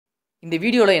இந்த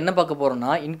வீடியோவில் என்ன பார்க்க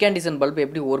போகிறோம்னா இன்கேண்டிசன் பல்ப்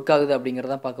எப்படி ஒர்க் ஆகுது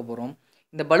அப்படிங்கிறத பார்க்க போகிறோம்.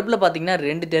 இந்த பல்பில் பார்த்தீங்கன்னா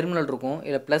 2 டெர்மினல் இருக்கும்.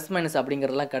 இதில் ப்ளஸ் மைனஸ்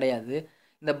அப்படிங்கிறதெல்லாம் கிடையாது.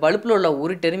 இந்த பல்பில் உள்ள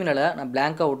ஒரு டெர்மினலை நான்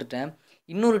பிளாங்காக விட்டுட்டேன்.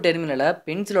 இன்னொரு டெர்மினலை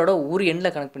பென்சிலோட ஒரு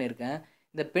எண்டில் கனெக்ட் பண்ணியிருக்கேன்.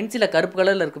 இந்த பென்சிலில் கருப்பு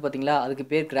கலரில் இருக்குது பார்த்தீங்களா, அதுக்கு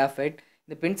பேர் கிராஃபைட்.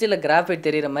 இந்த பென்சிலில் கிராஃபைட்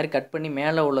தெரிகிற மாதிரி கட் பண்ணி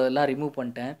மேலே உள்ளதெல்லாம் ரிமூவ்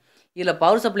பண்ணிட்டேன். இதில்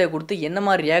பவர் சப்ளை கொடுத்து என்ன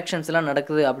மாதிரி ரியாக்ஷன்ஸ்லாம்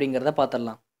நடக்குது அப்படிங்கிறத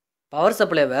பார்த்துடலாம். பவர்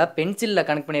சப்ளைவை பென்சிலில்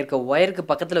கனெக்ட் பண்ணியிருக்க ஒயருக்கு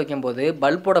பக்கத்தில் வைக்கும்போது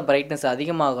பல்போட பிரைட்னஸ்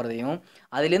அதிகமாகிறதையும்,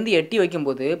 அதுலேருந்து எட்டி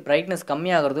வைக்கும்போது பிரைட்னஸ்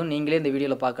கம்மியாகிறதும் நீங்களே இந்த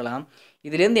வீடியோவில் பார்க்கலாம்.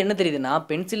 இதுலேருந்து என்ன தெரியுதுன்னா,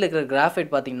 பென்சிலில் இருக்கிற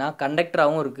கிராஃபைட் பார்த்தீங்கன்னா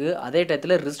கண்டக்டராகவும் இருக்குது, அதே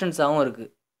டயத்தில் ரெசிஸ்டன்ஸாகவும்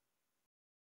இருக்குது.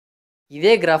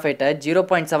 இதே கிராஃபைட்டை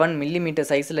 0.7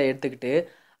 மில்லிமீட்டர் சைஸில் எடுத்துக்கிட்டு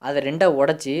அதை ரெண்டாக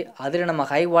உடச்சி அதில் நம்ம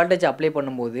ஹை வால்டேஜ் அப்ளை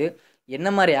பண்ணும்போது என்ன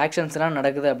மாதிரி ஆக்ஷன்ஸ்லாம்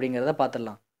நடக்குது அப்படிங்கிறத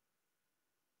பார்த்துடலாம்.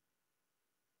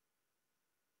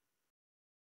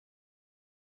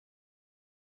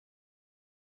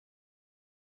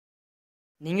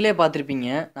 நீங்களே பார்த்துருப்பீங்க,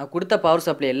 நான் கொடுத்த பவர்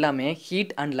சப்ளை எல்லாமே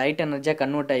ஹீட் அண்ட் லைட் எனர்ஜியாக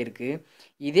கன்வெர்ட் ஆகிருக்கு.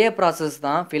 இதே ப்ராசஸ்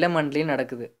தான் ஃபிலமெண்ட்லேயும்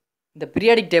நடக்குது. இந்த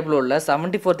பீரியாடிக் டேபிள் உள்ள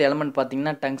 74th எலமெண்ட்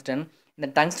பார்த்தீங்கன்னா டங்ஸ்டன். இந்த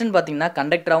டங்ஸ்டன் பார்த்தீங்கன்னா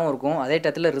கண்டக்டராகவும் இருக்கும், அதே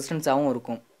டயத்தில் ரெசிஸ்டன்ஸாகவும்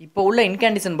இருக்கும். இப்போ உள்ள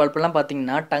இன்கேண்டிசன் பல்பெல்லாம்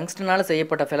பார்த்தீங்கன்னா டங்ஸ்டனால்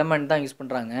செய்யப்பட்ட ஃபிலமெண்ட் தான் யூஸ்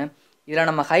பண்ணுறாங்க. இதில்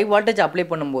நம்ம ஹை வால்டேஜ் அப்ளை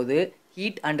பண்ணும்போது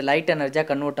ஹீட் அண்ட் லைட் எனர்ஜியாக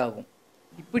கன்வெர்ட் ஆகும்.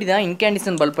 இப்படி தான்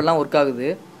இன்கேண்டிசன் பல்பெல்லாம் ஒர்க் ஆகுது.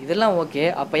 இதெல்லாம் ஓகே,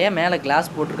 அப்போ ஏன் மேலே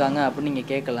கிளாஸ் போட்டிருக்காங்க அப்படின்னு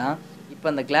நீங்கள் கேட்கலாம். இப்போ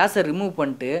அந்த கிளாஸை ரிமூவ்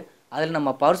பண்ணிட்டு அதில் நம்ம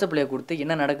பவர் சப்ளை கொடுத்து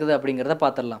என்ன நடக்குது அப்படிங்கிறத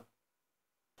பார்த்துடலாம்.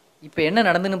 இப்போ என்ன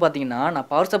நடந்துன்னு பார்த்தீங்கன்னா, நான்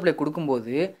பவர் சப்ளை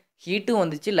கொடுக்கும்போது ஹீட்டும்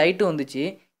வந்துச்சு, லைட்டும் வந்துச்சு,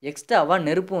 எக்ஸ்ட்ராவாக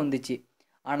நெருப்பும் வந்துச்சு.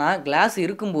 ஆனால் கிளாஸ்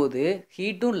இருக்கும்போது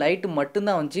ஹீட்டும் லைட்டும்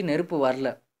மட்டும்தான் வந்துச்சு, நெருப்பு வரல.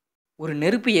 ஒரு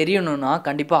நெருப்பு எரியணும்னா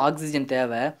கண்டிப்பாக ஆக்சிஜன்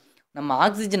தேவை. நம்ம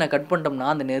ஆக்சிஜனை கட் பண்ணிட்டோம்னா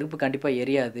அந்த நெருப்பு கண்டிப்பாக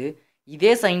எரியாது.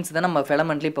 இதே சயின்ஸ் தான் நம்ம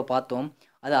ஃபிலமெண்ட்லேயும் இப்போ பார்த்தோம்.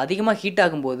 அது அதிகமாக ஹீட்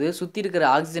ஆகும்போது சுற்றி இருக்கிற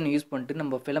ஆக்சிஜனை யூஸ் பண்ணிட்டு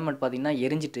நம்ம ஃபிலமெண்ட் பார்த்திங்கன்னா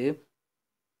எரிஞ்சிட்டு,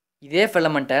 இதே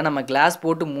ஃபிலமெண்ட்டை நம்ம கிளாஸ்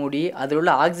போட்டு மூடி அதில்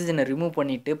உள்ள ஆக்சிஜனை ரிமூவ்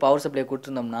பண்ணிவிட்டு power supply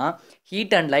கொடுத்துருந்தோம்னா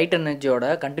heat and light எனர்ஜியோட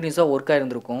கண்டினியூஸாக ஒர்க்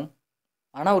ஆகிருந்திருக்கும்.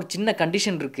 ஆனால் ஒரு சின்ன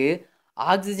கண்டிஷன் இருக்குது.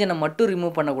 ஆக்சிஜனை மட்டும்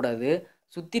ரிமூவ் பண்ணக்கூடாது,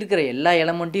 சுற்றி இருக்கிற எல்லா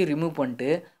எலமெண்ட்டையும் ரிமூவ் பண்ணிட்டு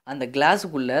அந்த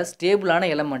கிளாஸுக்குள்ளே ஸ்டேபிளான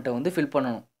எலமெண்ட்டை வந்து ஃபில்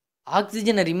பண்ணணும்.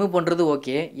 ஆக்சிஜனை ரிமூவ் பண்ணுறது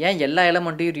ஓகே, ஏன் எல்லா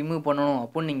எலமெண்ட்டையும் ரிமூவ் பண்ணணும்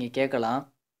அப்படின்னு நீங்கள் கேட்கலாம்.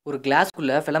 ஒரு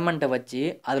கிளாஸ்க்குள்ளே ஃபிலமெண்ட்டை வச்சு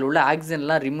அதில் உள்ள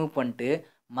ஆக்சிஜன்லாம் ரிமூவ் பண்ணிட்டு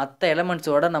மற்ற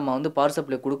எலமெண்ட்ஸோடு நம்ம வந்து பவர்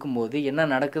சப்ளை கொடுக்கும்போது என்ன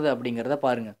நடக்குது அப்படிங்கிறத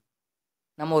பாருங்கள்.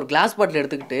 நம்ம ஒரு கிளாஸ் பாட்டில்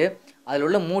எடுத்துக்கிட்டு அதில்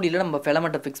உள்ள மூடியில் நம்ம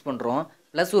ஃபிலமெண்ட்டை ஃபிக்ஸ் பண்ணுறோம்,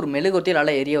 ப்ளஸ் ஒரு மெழுகுவர்த்தியை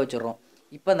நல்லா எரிய வச்சிடறோம்.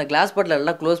 இப்போ அந்த கிளாஸ் பாட்டில்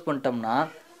எல்லாம் க்ளோஸ் பண்ணிட்டோம்னா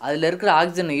அதில் இருக்கிற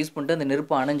ஆக்சிஜனை யூஸ் பண்ணிட்டு அந்த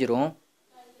நெருப்பு அணைஞ்சிரும்.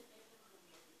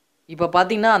 இப்போ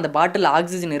பார்த்தீங்கன்னா அந்த பாட்டில்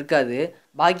ஆக்சிஜன் இருக்காது,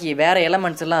 பாக்கி வேறு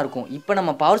எலமெண்ட்ஸ் எல்லாம் இருக்கும். இப்போ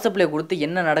நம்ம பவர் சப்ளை கொடுத்து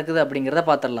என்ன நடக்குது அப்படிங்கிறத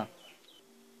பார்த்துடலாம்.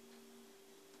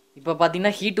 இப்போ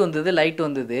பார்த்தீங்கன்னா ஹீட் வந்தது, லைட்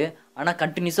வந்தது, ஆனால்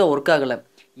கண்டினியூஸாக ஒர்க் ஆகலை.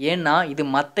 ஏன்னா இது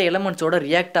மற்ற எலமெண்ட்ஸோட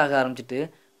ரியாக்ட் ஆக ஆரம்பிச்சிட்டு,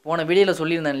 போன வீடியோவில்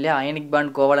சொல்லியிருந்தேன் இல்லையா, அயனிக்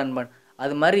பாண்ட், கோவலன்ட் பாண்ட்,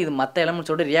 அது மாதிரி இது மற்ற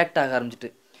எலமெண்ட்ஸோட ரியாக்ட் ஆக ஆரம்பிச்சிட்டு.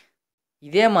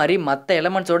 இதே மாதிரி மற்ற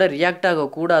எலமெண்ட்ஸோட ரியாக்ட்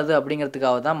ஆகக்கூடாது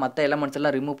அப்படிங்கிறதுக்காக தான் மற்ற எலமெண்ட்ஸ்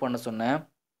எல்லாம் ரிமூவ் பண்ண சொன்னேன்.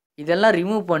 இதெல்லாம்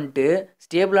ரிமூவ் பண்ணிட்டு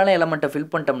ஸ்டேபிளான எலமெண்ட்டை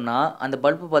ஃபில் பண்ணிட்டோம்னா அந்த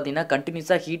பல்பு பார்த்தீங்கன்னா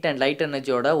கண்டினியூஸாக ஹீட் அண்ட் லைட்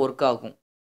எனர்ஜியோட ஒர்க் ஆகும்.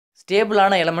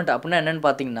 ஸ்டேபிளான எலமெண்ட் அப்படின்னா என்னென்னு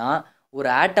பார்த்தீங்கன்னா, ஒரு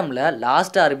ஆட்டமில்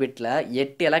லாஸ்ட் ஆர்பிட்டில்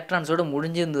 8 எலக்ட்ரான்ஸோடு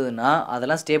முடிஞ்சிருந்ததுன்னா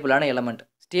அதெல்லாம் ஸ்டேபிளான எலமெண்ட்.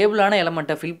 ஸ்டேபிளான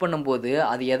எலமெண்ட்டை ஃபில் பண்ணும்போது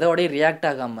அது எதோடய ரியாக்ட்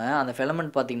ஆகாமல் அந்த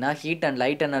ஃபிலமெண்ட் பார்த்திங்கன்னா ஹீட் அண்ட்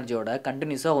லைட் எனர்ஜியோட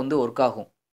கண்டினியூஸாக வந்து ஒர்க் ஆகும்.